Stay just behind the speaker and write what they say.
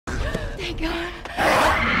my god.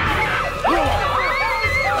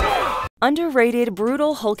 Underrated,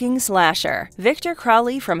 brutal, hulking slasher, Victor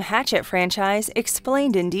Crowley from Hatchet franchise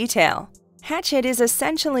explained in detail. Hatchet is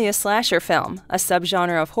essentially a slasher film, a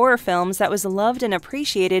subgenre of horror films that was loved and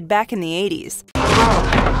appreciated back in the 80s.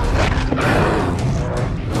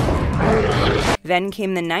 Then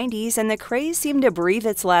came the 90s and the craze seemed to breathe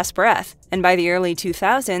its last breath, and by the early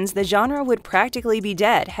 2000s the genre would practically be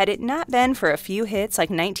dead had it not been for a few hits like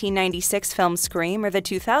 1996 film Scream or the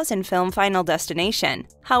 2000 film Final Destination.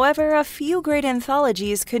 However, a few great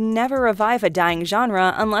anthologies could never revive a dying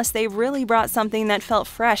genre unless they really brought something that felt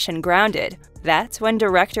fresh and grounded. That's when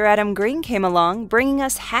director Adam Green came along, bringing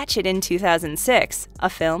us Hatchet in 2006, a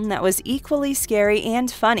film that was equally scary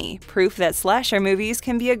and funny, proof that slasher movies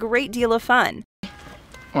can be a great deal of fun.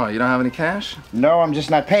 What, you don't have any cash? No, I'm just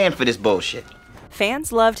not paying for this bullshit.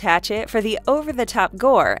 Fans loved Hatchet for the over-the-top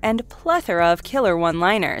gore and plethora of killer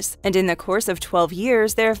one-liners, and in the course of 12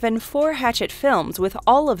 years there have been 4 Hatchet films, with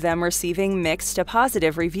all of them receiving mixed to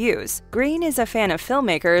positive reviews. Green is a fan of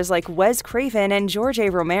filmmakers like Craven and George A.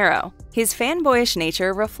 Romero. His fanboyish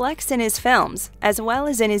nature reflects in his films, as well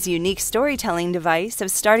as in his unique storytelling device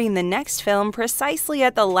of starting the next film precisely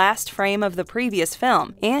at the last frame of the previous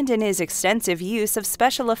film, and in his extensive use of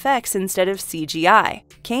special effects instead of CGI.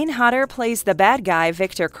 Kane Hodder plays the bad guy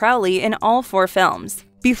Victor Crowley in all 4 films.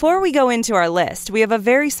 Before we go into our list, we have a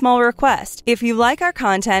very small request. If you like our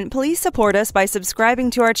content, please support us by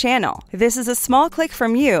subscribing to our channel. This is a small click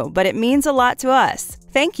from you, but it means a lot to us.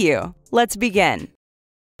 Thank you. Let's begin.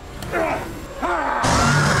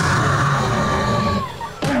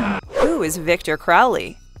 Who is Victor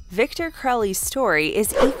Crowley? Victor Crowley's story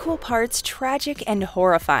is equal parts tragic and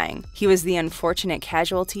horrifying. He was the unfortunate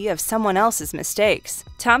casualty of someone else's mistakes.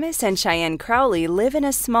 Thomas and Cheyenne Crowley live in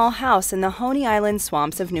a small house in the Honey Island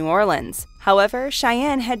swamps of New Orleans. However,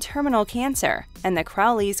 Cheyenne had terminal cancer, and the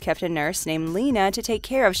Crowleys kept a nurse named Lena to take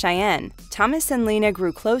care of Cheyenne. Thomas and Lena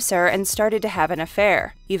grew closer and started to have an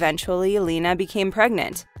affair. Eventually, Lena became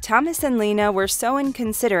pregnant. Thomas and Lena were so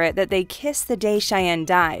inconsiderate that they kissed the day Cheyenne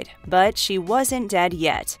died, but she wasn't dead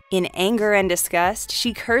yet. In anger and disgust,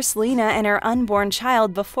 she cursed Lena and her unborn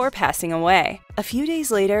child before passing away. A few days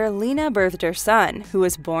later, Lena birthed her son, who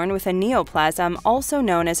was born with a neoplasm, also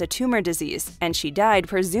known as a tumor disease, and she died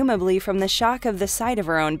presumably from the shock of the sight of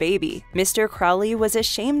her own baby. Mr. Crowley was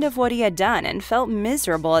ashamed of what he had done and felt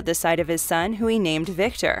miserable at the sight of his son, who he named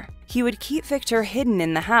Victor. He would keep Victor hidden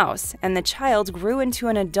in the house, and the child grew into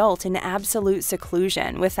an adult in absolute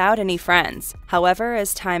seclusion, without any friends. However,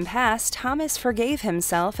 as time passed, Thomas forgave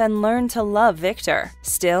himself and learned to love Victor.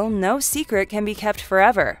 Still, no secret can be kept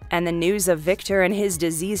forever, and the news of Victor and his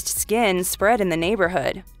diseased skin spread in the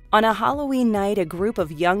neighborhood. On a Halloween night, a group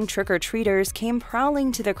of young trick-or-treaters came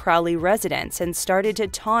prowling to the Crowley residence and started to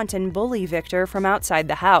taunt and bully Victor from outside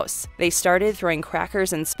the house. They started throwing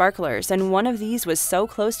crackers and sparklers, and one of these was so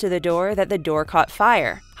close to the door that the door caught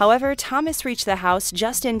fire. However, Thomas reached the house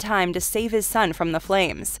just in time to save his son from the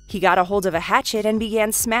flames. He got a hold of a hatchet and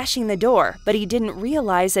began smashing the door, but he didn't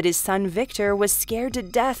realize that his son Victor was scared to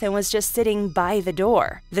death and was just sitting by the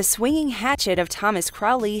door. The swinging hatchet of Thomas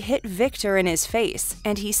Crowley hit Victor in his face,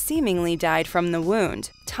 and he seemingly died from the wound.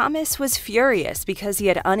 Thomas was furious because he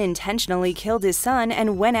had unintentionally killed his son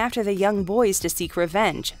and went after the young boys to seek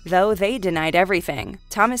revenge, though they denied everything.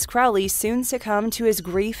 Thomas Crowley soon succumbed to his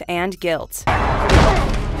grief and guilt.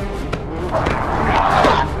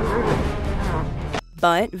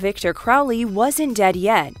 But Victor Crowley wasn't dead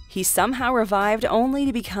yet. He somehow revived only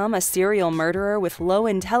to become a serial murderer with low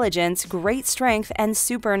intelligence, great strength, and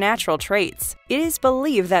supernatural traits. It is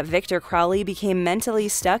believed that Victor Crowley became mentally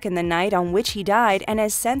stuck in the night on which he died and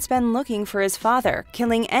has since been looking for his father,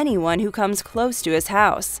 killing anyone who comes close to his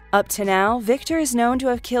house. Up to now, Victor is known to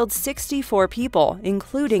have killed 64 people,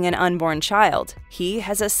 including an unborn child. He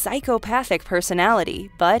has a psychopathic personality,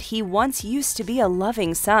 but he once used to be a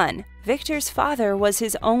loving son. Victor's father was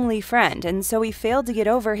his only friend, and so he failed to get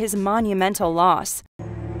over his monumental loss.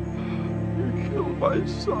 You killed my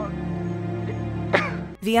son.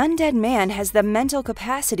 The undead man has the mental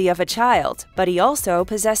capacity of a child, but he also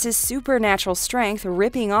possesses supernatural strength.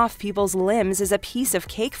 Ripping off people's limbs is a piece of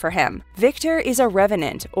cake for him. Victor is a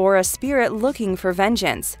revenant, or a spirit looking for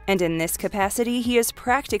vengeance, and in this capacity he is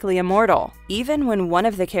practically immortal. Even when one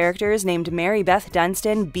of the characters named Mary Beth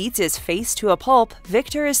Dunstan beats his face to a pulp,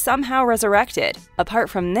 Victor is somehow resurrected.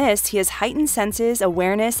 Apart from this, he has heightened senses,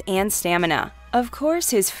 awareness, and stamina. Of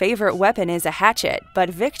course, his favorite weapon is a hatchet, but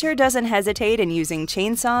Victor doesn't hesitate in using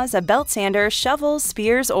chainsaws, a belt sander, shovels,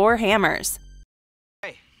 spears, or hammers.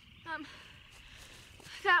 Hey.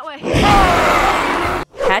 That way.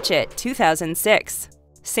 Hatchet, 2006.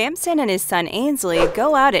 Samson and his son Ainsley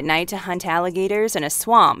go out at night to hunt alligators in a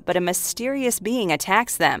swamp, but a mysterious being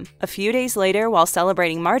attacks them. A few days later, while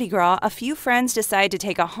celebrating Mardi Gras, a few friends decide to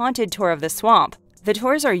take a haunted tour of the swamp. The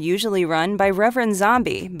tours are usually run by Reverend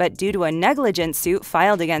Zombie, but due to a negligence suit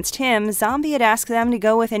filed against him, Zombie had asked them to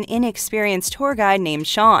go with an inexperienced tour guide named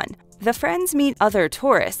Sean. The friends meet other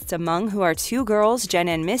tourists, among who are two girls,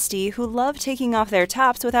 Jenna and Misty, who love taking off their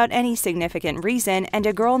tops without any significant reason, and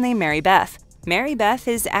a girl named Mary Beth. Mary Beth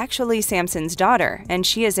is actually Samson's daughter, and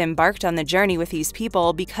she has embarked on the journey with these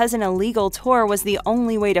people because an illegal tour was the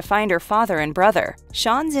only way to find her father and brother.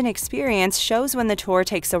 Sean's inexperience shows when the tour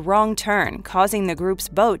takes a wrong turn, causing the group's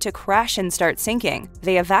boat to crash and start sinking.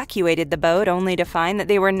 They evacuated the boat only to find that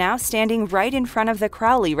they were now standing right in front of the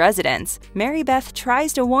Crowley residence. Mary Beth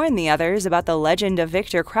tries to warn the others about the legend of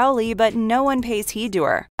Victor Crowley, but no one pays heed to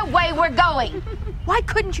her. The way we're going! Why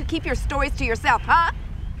couldn't you keep your stories to yourself, huh?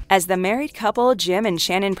 As the married couple Jim and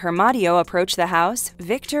Shannon Permadio approach the house,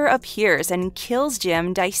 Victor appears and kills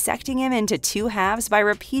Jim, dissecting him into two halves by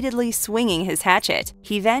repeatedly swinging his hatchet.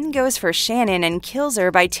 He then goes for Shannon and kills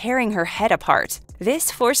her by tearing her head apart.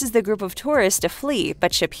 This forces the group of tourists to flee,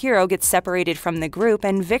 but Shapiro gets separated from the group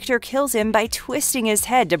and Victor kills him by twisting his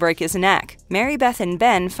head to break his neck. Mary Beth and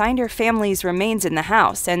Ben find her family's remains in the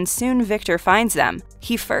house, and soon Victor finds them.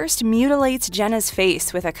 He first mutilates Jenna's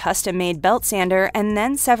face with a custom-made belt sander and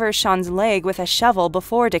then severs Sean's leg with a shovel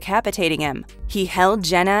before decapitating him. He held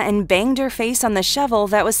Jenna and banged her face on the shovel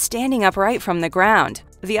that was standing upright from the ground.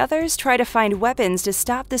 The others try to find weapons to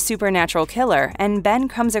stop the supernatural killer, and Ben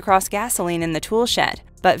comes across gasoline in the tool shed.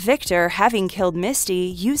 But Victor, having killed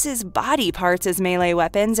Misty, uses body parts as melee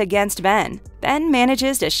weapons against Ben. Ben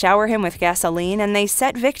manages to shower him with gasoline and they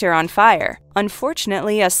set Victor on fire.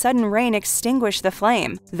 Unfortunately, a sudden rain extinguished the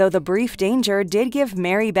flame, though the brief danger did give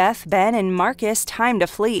Mary Beth, Ben, and Marcus time to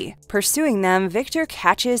flee. Pursuing them, Victor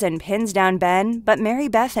catches and pins down Ben, but Mary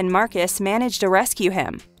Beth and Marcus manage to rescue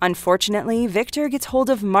him. Unfortunately, Victor gets hold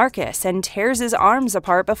of Marcus and tears his arms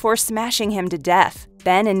apart before smashing him to death.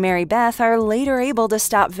 Ben and Mary Beth are later able to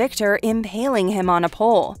stop Victor, impaling him on a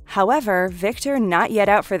pole. However, Victor, not yet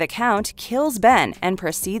out for the count, kills Ben and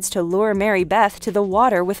proceeds to lure Mary Beth to the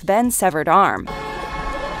water with Ben's severed arm.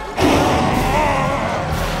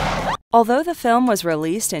 Although the film was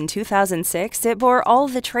released in 2006, it bore all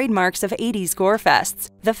the trademarks of 80s gore fests.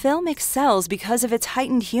 The film excels because of its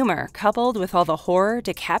heightened humor, coupled with all the horror,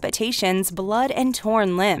 decapitations, blood, and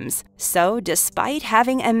torn limbs. So, despite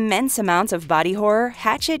having immense amounts of body horror,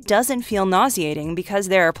 Hatchet doesn't feel nauseating because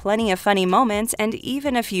there are plenty of funny moments and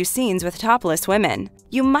even a few scenes with topless women.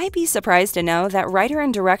 You might be surprised to know that writer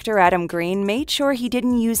and director Adam Green made sure he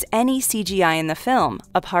didn't use any CGI in the film,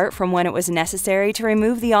 apart from when it was necessary to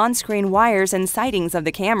remove the on-screen wires and sightings of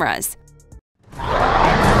the cameras.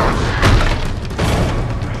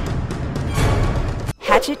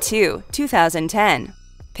 Hatchet 2, 2010.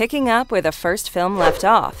 Picking up where the first film left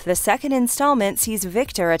off, the second installment sees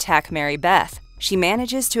Victor attack Mary Beth. She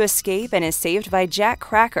manages to escape and is saved by Jack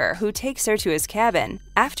Cracker, who takes her to his cabin.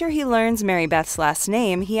 After he learns Mary Beth's last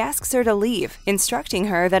name, he asks her to leave, instructing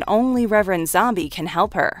her that only Reverend Zombie can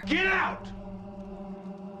help her. Get out!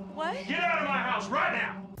 What? Get out of my house right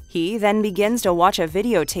now! He then begins to watch a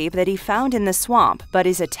videotape that he found in the swamp, but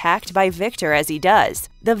is attacked by Victor as he does.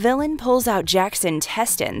 The villain pulls out Jack's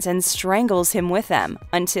intestines and strangles him with them,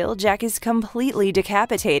 until Jack is completely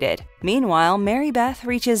decapitated. Meanwhile, Mary Beth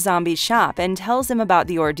reaches Zombie's shop and tells him about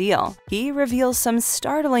the ordeal. He reveals some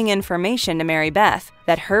startling information to Mary Beth,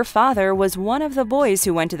 that her father was one of the boys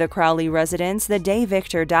who went to the Crowley residence the day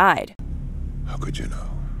Victor died. How could you know?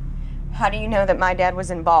 How do you know that my dad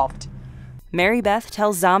was involved? Mary Beth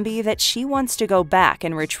tells Zombie that she wants to go back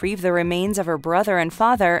and retrieve the remains of her brother and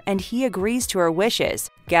father, and he agrees to her wishes,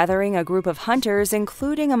 gathering a group of hunters,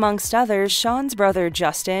 including amongst others Sean's brother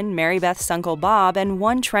Justin, Mary Beth's uncle Bob, and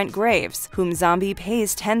one Trent Graves, whom Zombie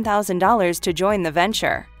pays $10,000 to join the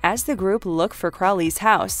venture. As the group look for Crowley's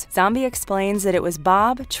house, Zombie explains that it was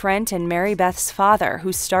Bob, Trent, and Mary Beth's father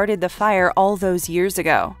who started the fire all those years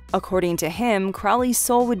ago. According to him, Crowley's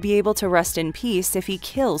soul would be able to rest in peace if he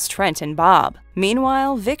kills Trent and Bob.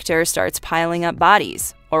 Meanwhile, Victor starts piling up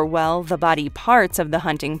bodies, or well, the body parts of the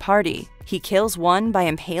hunting party. He kills one by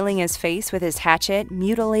impaling his face with his hatchet,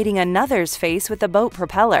 mutilating another's face with the boat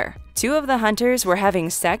propeller. Two of the hunters were having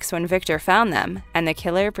sex when Victor found them, and the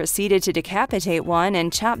killer proceeded to decapitate one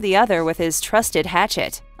and chop the other with his trusted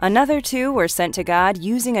hatchet. Another two were sent to God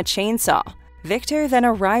using a chainsaw. Victor then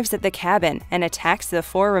arrives at the cabin and attacks the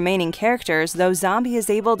four remaining characters, though Zombie is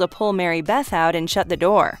able to pull Mary Beth out and shut the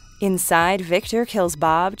door. Inside, Victor kills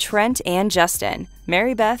Bob, Trent, and Justin.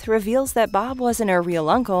 Mary Beth reveals that Bob wasn't her real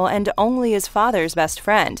uncle and only his father's best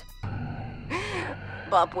friend.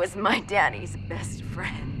 Bob was my daddy's best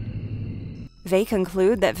friend. They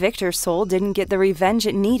conclude that Victor's soul didn't get the revenge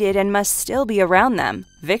it needed and must still be around them.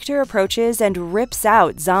 Victor approaches and rips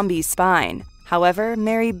out Zombie's spine. However,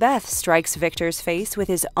 Mary Beth strikes Victor's face with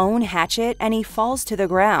his own hatchet and he falls to the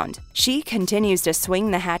ground. She continues to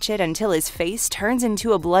swing the hatchet until his face turns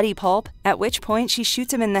into a bloody pulp, at which point she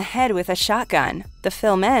shoots him in the head with a shotgun. The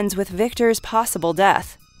film ends with Victor's possible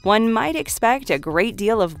death. One might expect a great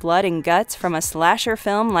deal of blood and guts from a slasher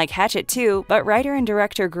film like Hatchet 2, but writer and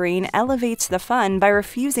director Green elevates the fun by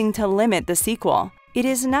refusing to limit the sequel. It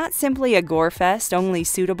is not simply a gore fest only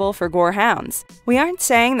suitable for gore hounds. We aren't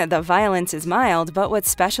saying that the violence is mild, but what's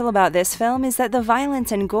special about this film is that the violence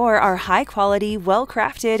and gore are high quality, well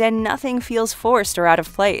crafted, and nothing feels forced or out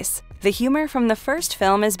of place. The humor from the first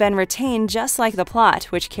film has been retained just like the plot,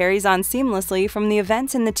 which carries on seamlessly from the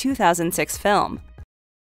events in the 2006 film.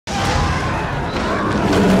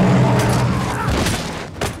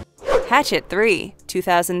 Hatchet 3,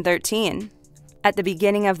 2013. At the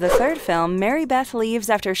beginning of the third film, Mary Beth leaves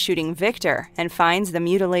after shooting Victor and finds the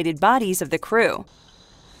mutilated bodies of the crew.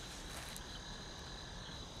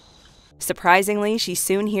 Surprisingly, she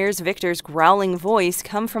soon hears Victor's growling voice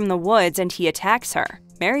come from the woods and he attacks her.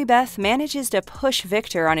 Mary Beth manages to push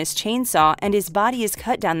Victor on his chainsaw and his body is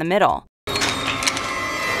cut down the middle.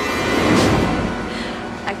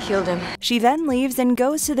 I killed him. She then leaves and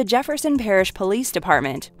goes to the Jefferson Parish Police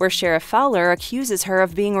Department, where Sheriff Fowler accuses her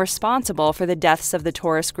of being responsible for the deaths of the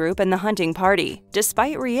tourist group and the hunting party.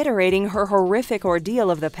 Despite reiterating her horrific ordeal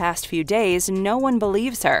of the past few days, no one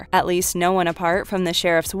believes her, at least no one apart from the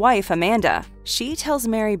sheriff's wife, Amanda. She tells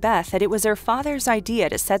Mary Beth that it was her father's idea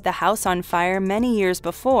to set the house on fire many years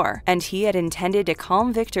before, and he had intended to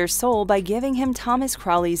calm Victor's soul by giving him Thomas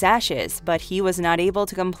Crowley's ashes, but he was not able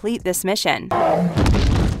to complete this mission.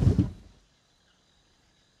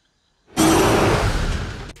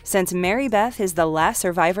 Since Mary Beth is the last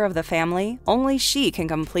survivor of the family, only she can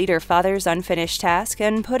complete her father's unfinished task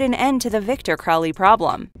and put an end to the Victor Crowley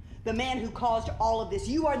problem. The man who caused all of this,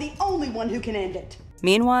 you are the only one who can end it.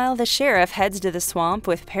 Meanwhile, the sheriff heads to the swamp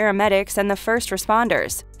with paramedics and the first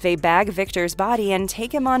responders. They bag Victor's body and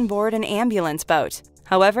take him on board an ambulance boat.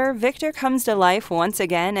 However, Victor comes to life once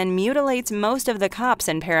again and mutilates most of the cops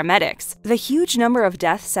and paramedics. The huge number of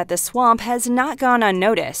deaths at the swamp has not gone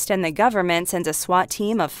unnoticed, and the government sends a SWAT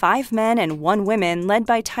team of 5 men and 1 woman led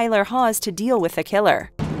by Tyler Hawes to deal with the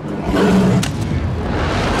killer.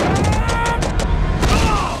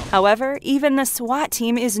 However, even the SWAT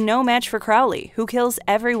team is no match for Crowley, who kills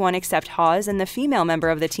everyone except Hawes and the female member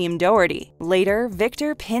of the team, Doherty. Later,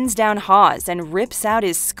 Victor pins down Hawes and rips out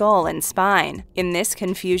his skull and spine. In this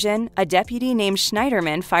confusion, a deputy named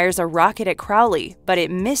Schneiderman fires a rocket at Crowley, but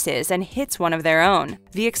it misses and hits one of their own.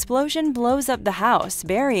 The explosion blows up the house,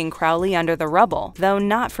 burying Crowley under the rubble, though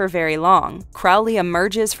not for very long. Crowley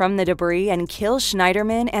emerges from the debris and kills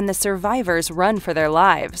Schneiderman, and the survivors run for their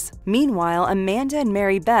lives. Meanwhile, Amanda and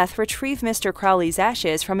Mary Beth retrieve Mr. Crowley's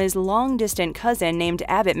ashes from his long-distant cousin named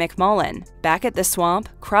Abbott McMullen. Back at the swamp,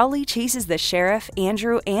 Crowley chases the sheriff,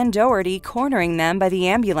 Andrew, and Doherty, cornering them by the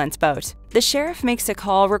ambulance boat. The sheriff makes a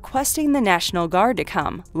call requesting the National Guard to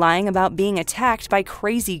come, lying about being attacked by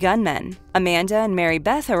crazy gunmen. Amanda and Mary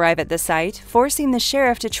Beth arrive at the site, forcing the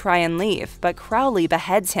sheriff to try and leave, but Crowley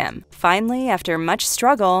beheads him. Finally, after much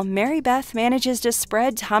struggle, Mary Beth manages to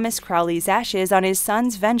spread Thomas Crowley's ashes on his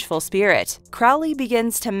son's vengeful spirit. Crowley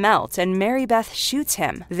begins to melt and Mary Beth shoots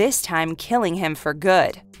him, this time killing him for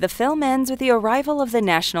good. The film ends with the arrival of the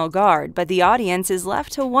National Guard, but the audience is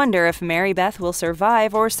left to wonder if Mary Beth will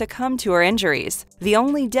survive or succumb to her injuries. The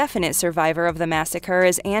only definite survivor of the massacre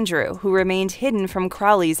is Andrew, who remained hidden from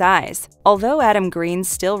Crowley's eyes. Although Adam Green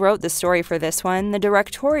still wrote the story for this one, the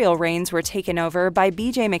directorial reins were taken over by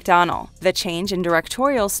B.J. McDonnell. The change in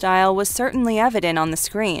directorial style was certainly evident on the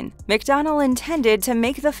screen. McDonnell intended to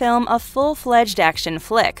make the film a full-fledged action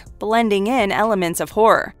flick, blending in elements of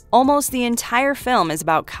horror. Almost the entire film is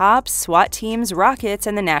about cops, SWAT teams, rockets,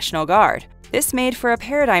 and the National Guard. This made for a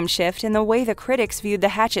paradigm shift in the way the critics viewed the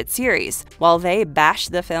Hatchet series. While they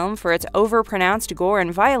bashed the film for its overpronounced gore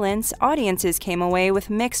and violence, audiences came away with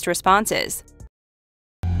mixed responses.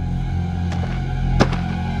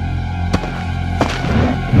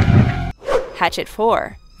 Hatchet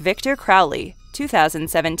 4, Victor Crowley,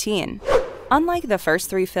 2017. Unlike the first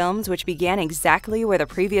 3 films, which began exactly where the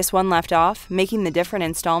previous one left off, making the different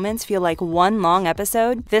installments feel like one long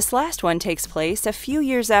episode, this last one takes place a few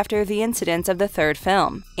years after the incidents of the third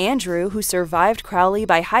film. Andrew, who survived Crowley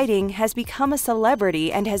by hiding, has become a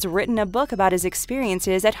celebrity and has written a book about his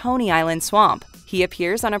experiences at Honey Island Swamp. He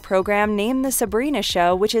appears on a program named The Sabrina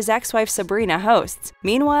Show, which his ex-wife Sabrina hosts.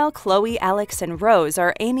 Meanwhile, Chloe, Alex, and Rose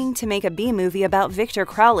are aiming to make a B-movie about Victor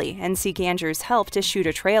Crowley and seek Andrew's help to shoot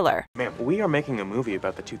a trailer. Ma'am, we are making a movie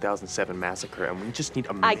about the 2007 massacre, and we just need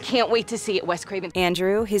a minute. I can't wait to see it, Wes Craven.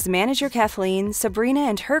 Andrew, his manager Kathleen, Sabrina,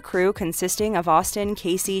 and her crew consisting of Austin,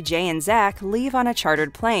 Casey, Jay, and Zach leave on a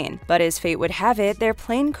chartered plane. But as fate would have it, their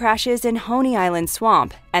plane crashes in Honey Island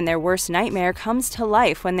Swamp, and their worst nightmare comes to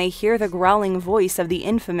life when they hear the growling voice of the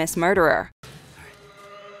infamous murderer.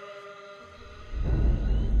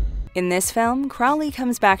 In this film, Crowley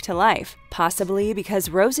comes back to life, possibly because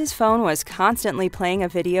Rose's phone was constantly playing a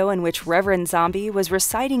video in which Reverend Zombie was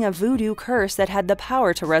reciting a voodoo curse that had the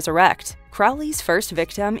power to resurrect. Crowley's first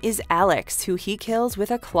victim is Alex, who he kills with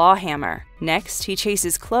a claw hammer. Next, he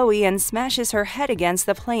chases Chloe and smashes her head against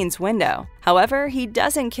the plane's window. However, he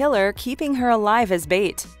doesn't kill her, keeping her alive as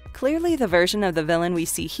bait. Clearly, the version of the villain we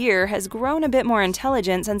see here has grown a bit more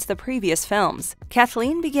intelligent since the previous films.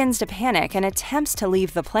 Kathleen begins to panic and attempts to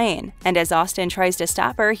leave the plane, and as Austin tries to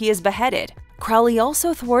stop her, he is beheaded. Crowley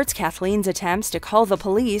also thwarts Kathleen's attempts to call the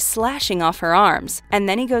police, slashing off her arms, and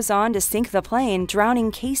then he goes on to sink the plane,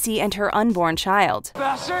 drowning Casey and her unborn child.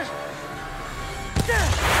 Bastard!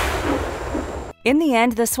 In the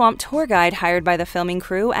end, the swamp tour guide hired by the filming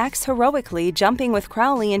crew acts heroically, jumping with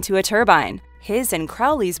Crowley into a turbine. His and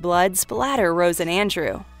Crowley's blood splatter Rose and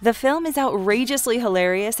Andrew. The film is outrageously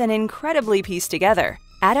hilarious and incredibly pieced together.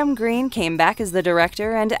 Adam Green came back as the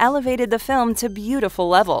director and elevated the film to beautiful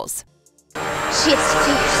levels.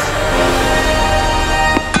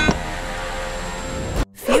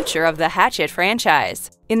 Future of the Hatchet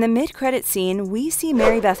franchise. In the mid-credit scene, we see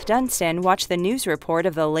Mary Beth Dunstan watch the news report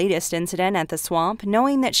of the latest incident at the swamp,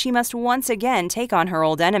 knowing that she must once again take on her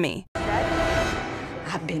old enemy.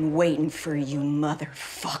 I've been waiting for you,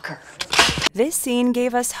 motherfucker. This scene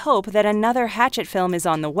gave us hope that another Hatchet film is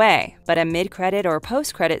on the way, but a mid-credit or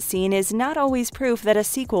post-credit scene is not always proof that a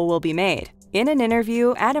sequel will be made. In an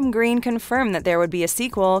interview, Adam Green confirmed that there would be a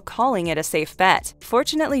sequel, calling it a safe bet.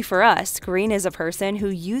 Fortunately for us, Green is a person who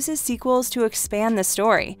uses sequels to expand the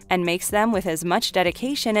story, and makes them with as much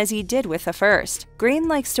dedication as he did with the first. Green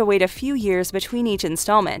likes to wait a few years between each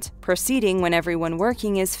installment, proceeding when everyone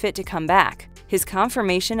working is fit to come back. His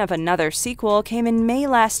confirmation of another sequel came in May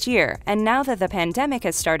last year, and now that the pandemic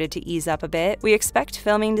has started to ease up a bit, we expect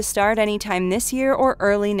filming to start anytime this year or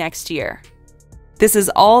early next year. This is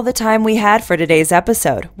all the time we had for today's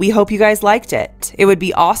episode. We hope you guys liked it. It would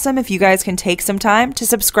be awesome if you guys can take some time to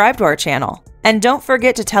subscribe to our channel. And don't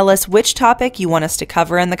forget to tell us which topic you want us to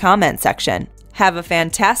cover in the comment section. Have a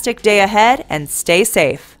fantastic day ahead and stay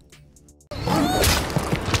safe.